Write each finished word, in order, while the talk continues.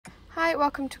Hi,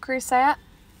 welcome to Crewe SEAT.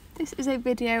 This is a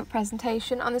video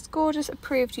presentation on this gorgeous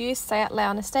approved use SEAT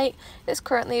Leon estate that's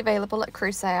currently available at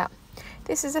Crewe SEAT.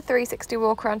 This is a 360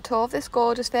 walk around tour of this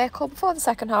gorgeous vehicle before the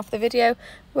second half of the video,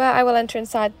 where I will enter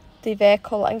inside the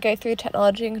vehicle and go through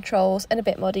technology and controls in a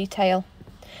bit more detail.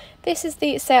 This is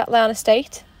the SEAT Leon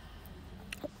estate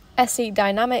SE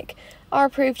Dynamic. Our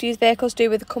approved used vehicles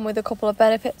do come with a couple of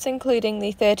benefits, including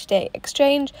the 30-day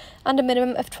exchange and a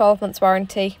minimum of 12 months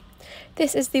warranty.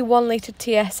 This is the 1 litre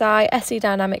TSI SE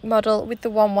Dynamic model with the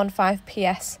 115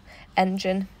 PS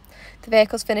engine. The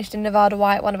vehicle's finished in Nevada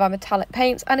white, one of our metallic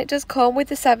paints, and it does come with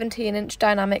the 17-inch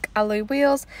dynamic alloy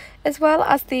wheels, as well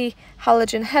as the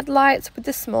halogen headlights with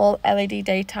the small LED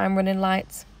daytime running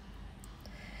lights.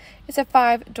 It's a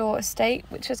 5-door estate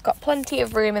which has got plenty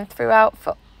of room in throughout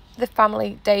for the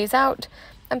family days out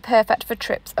and perfect for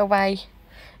trips away.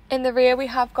 In the rear we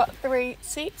have got 3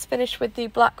 seats finished with the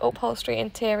black upholstery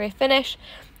interior finish,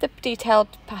 the detailed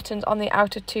patterns on the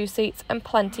outer 2 seats and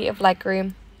plenty of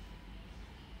legroom.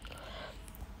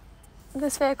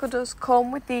 This vehicle does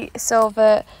come with the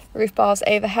silver roof bars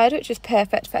overhead, which is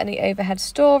perfect for any overhead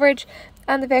storage,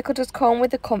 and the vehicle does come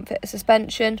with the comfort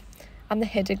suspension and the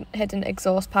hidden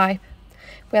exhaust pipe.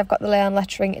 We have got the Leon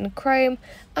lettering in chrome,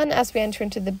 and as we enter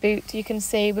into the boot you can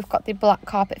see we've got the black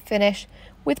carpet finish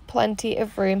with plenty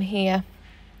of room here.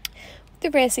 The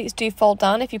rear seats do fold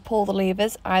down if you pull the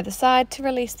levers either side to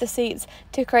release the seats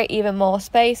to create even more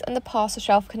space, and the parcel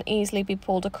shelf can easily be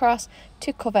pulled across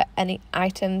to cover any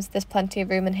items. There's plenty of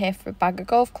room in here for a bag of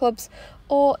golf clubs,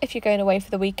 or if you're going away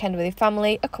for the weekend with your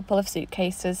family, a couple of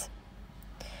suitcases.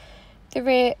 The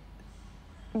rear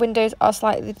windows are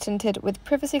slightly tinted with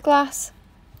privacy glass.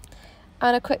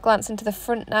 And a quick glance into the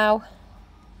front now.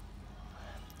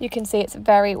 You can see it's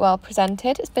very well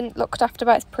presented. It's been looked after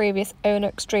by its previous owner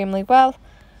extremely well.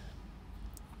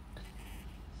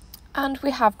 And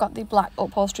we have got the black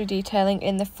upholstery detailing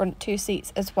in the front 2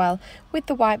 seats as well, with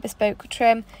the white bespoke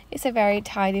trim. It's a very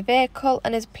tidy vehicle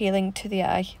and is appealing to the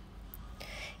eye.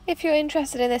 If you're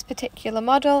interested in this particular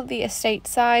model, the estate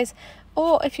size,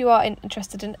 or if you are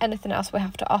interested in anything else we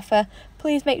have to offer,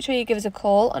 please make sure you give us a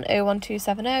call on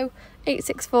 01270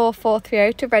 864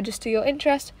 430 to register your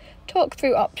interest, talk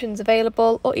through options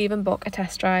available, or even book a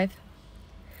test drive.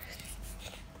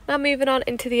 Now moving on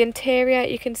into the interior,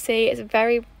 you can see it's a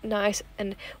very nice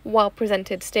and well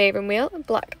presented steering wheel,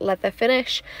 black leather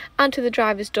finish, and to the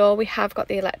driver's door we have got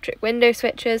the electric window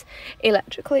switches,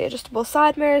 electrically adjustable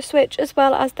side mirror switch, as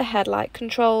well as the headlight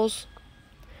controls.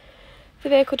 The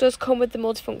vehicle does come with the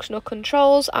multifunctional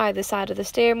controls either side of the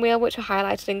steering wheel, which are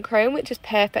highlighted in chrome, which is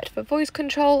perfect for voice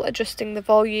control, adjusting the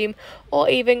volume, or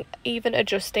even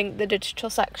adjusting the digital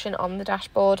section on the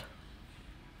dashboard.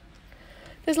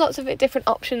 There's lots of different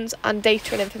options and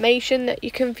data and information that you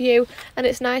can view, and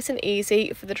it's nice and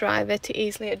easy for the driver to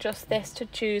easily adjust this to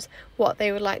choose what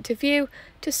they would like to view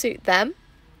to suit them.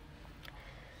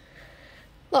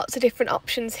 Lots of different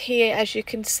options here, as you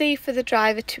can see, for the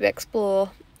driver to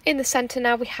explore. In the centre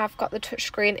now we have got the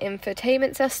touchscreen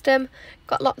infotainment system.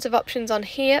 Got lots of options on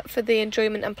here for the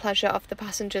enjoyment and pleasure of the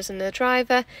passengers and the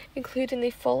driver, including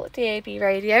the full DAB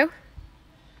radio,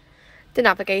 the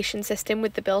navigation system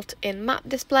with the built-in map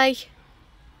display.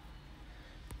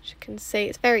 As you can see,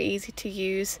 it's very easy to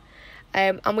use.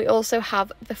 And we also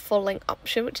have the full link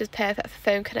option, which is perfect for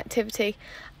phone connectivity,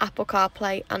 Apple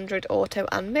CarPlay, Android Auto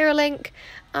and MirrorLink.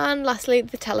 And lastly,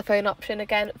 the telephone option,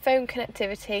 again, phone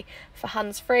connectivity for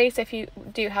hands-free, so if you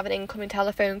do have an incoming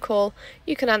telephone call,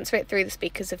 you can answer it through the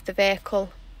speakers of the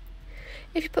vehicle.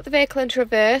 If you put the vehicle into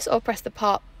reverse or press the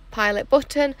park pilot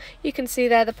button, you can see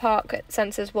there the park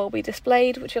sensors will be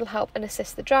displayed, which will help and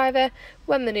assist the driver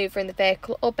when manoeuvring the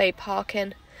vehicle or bay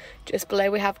parking. Just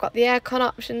below we have got the aircon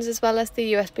options, as well as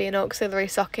the USB and auxiliary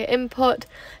socket input,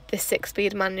 the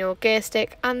 6-speed manual gear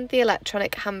stick and the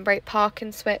electronic handbrake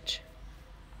parking switch.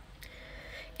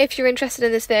 If you're interested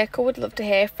in this vehicle, we'd love to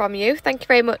hear from you. Thank you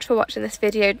very much for watching this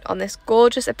video on this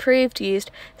gorgeous approved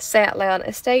used SEAT Leon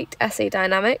estate SE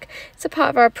Dynamic. It's a part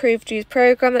of our approved used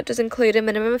programme that does include a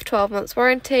minimum of 12 months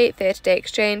warranty, 30-day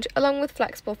exchange, along with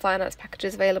flexible finance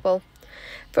packages available.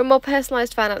 For a more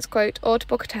personalised finance quote or to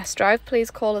book a test drive,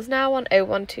 please call us now on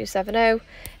 01270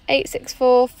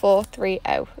 864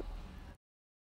 430.